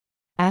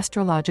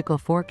Astrological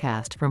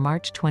forecast for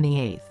March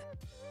 28th.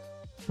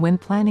 When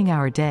planning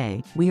our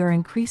day, we are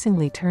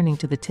increasingly turning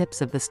to the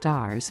tips of the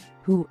stars,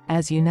 who,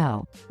 as you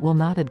know, will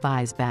not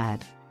advise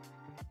bad.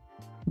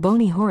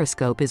 Bony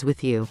Horoscope is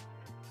with you.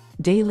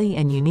 Daily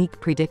and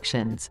unique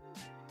predictions.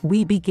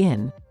 We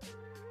begin.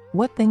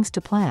 What things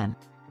to plan?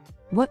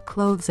 What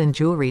clothes and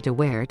jewelry to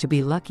wear to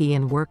be lucky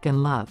in work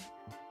and love?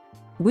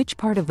 Which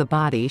part of the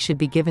body should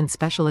be given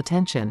special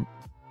attention?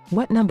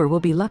 What number will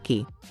be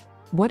lucky?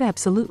 What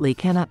absolutely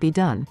cannot be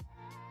done?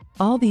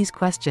 All these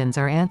questions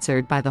are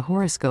answered by the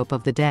horoscope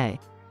of the day.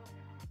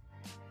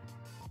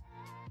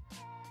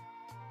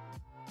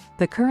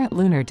 The current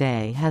lunar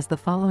day has the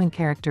following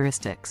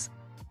characteristics.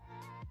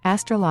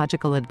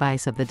 Astrological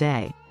advice of the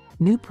day.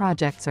 New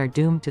projects are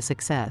doomed to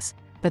success,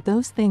 but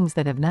those things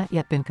that have not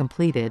yet been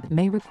completed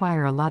may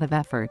require a lot of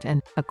effort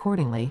and,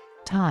 accordingly,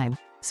 time,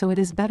 so it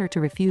is better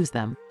to refuse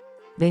them.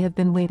 They have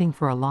been waiting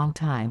for a long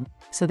time,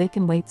 so they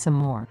can wait some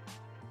more.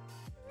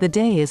 The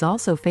day is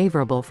also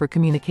favorable for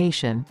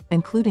communication,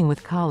 including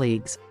with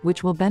colleagues,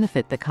 which will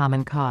benefit the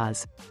common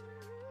cause.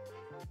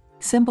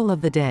 Symbol of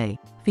the day,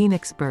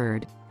 Phoenix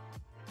bird.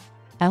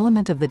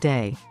 Element of the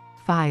day,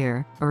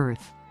 fire,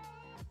 earth.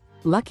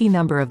 Lucky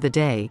number of the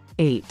day,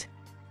 8.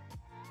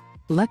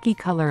 Lucky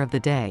color of the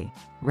day,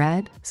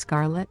 red,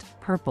 scarlet,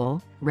 purple,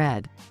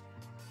 red.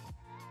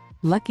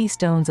 Lucky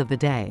stones of the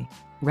day,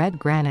 red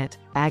granite,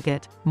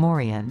 agate,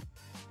 morion.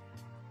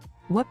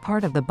 What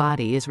part of the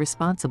body is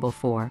responsible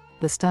for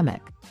the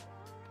stomach?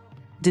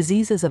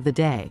 Diseases of the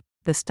day,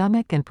 the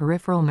stomach and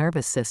peripheral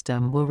nervous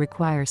system will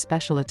require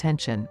special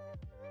attention.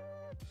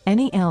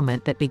 Any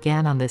ailment that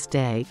began on this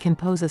day can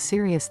pose a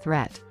serious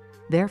threat.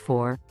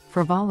 Therefore,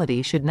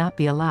 frivolity should not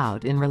be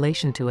allowed in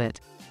relation to it.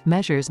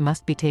 Measures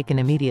must be taken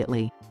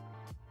immediately.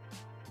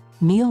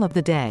 Meal of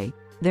the day,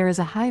 there is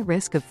a high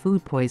risk of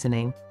food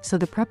poisoning, so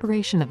the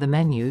preparation of the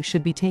menu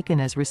should be taken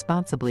as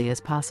responsibly as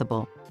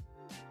possible.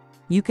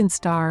 You can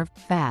starve,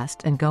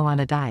 fast, and go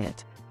on a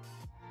diet.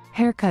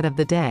 Haircut of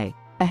the day,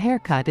 a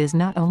haircut is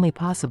not only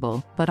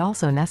possible, but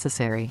also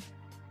necessary.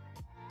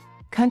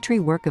 Country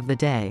work of the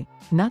day,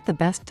 not the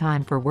best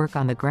time for work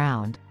on the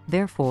ground,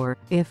 therefore,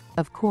 if,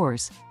 of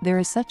course, there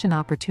is such an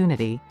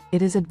opportunity,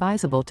 it is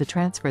advisable to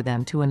transfer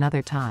them to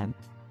another time.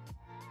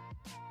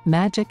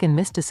 Magic and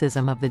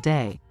mysticism of the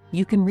day,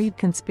 you can read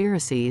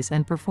conspiracies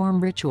and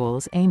perform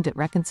rituals aimed at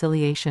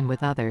reconciliation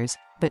with others,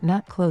 but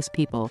not close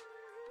people.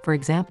 For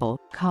example,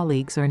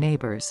 colleagues or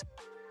neighbors.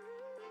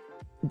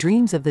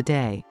 Dreams of the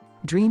day,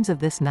 dreams of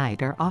this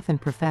night are often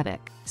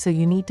prophetic, so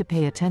you need to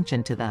pay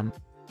attention to them.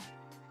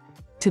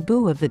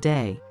 Taboo of the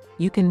day,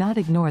 you cannot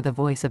ignore the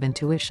voice of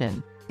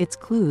intuition, its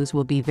clues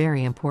will be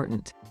very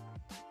important.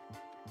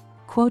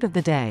 Quote of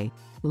the day,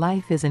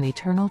 life is an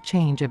eternal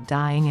change of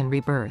dying and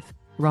rebirth,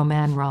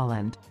 Roman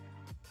Rolland.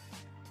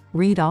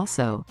 Read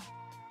also.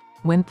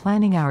 When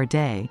planning our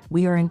day,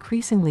 we are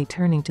increasingly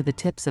turning to the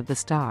tips of the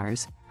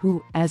stars,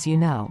 who, as you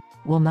know,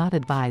 will not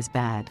advise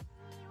bad.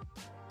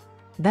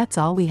 That's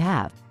all we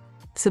have.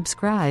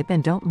 Subscribe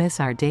and don't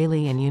miss our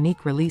daily and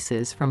unique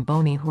releases from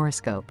Bony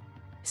Horoscope.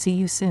 See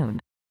you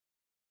soon.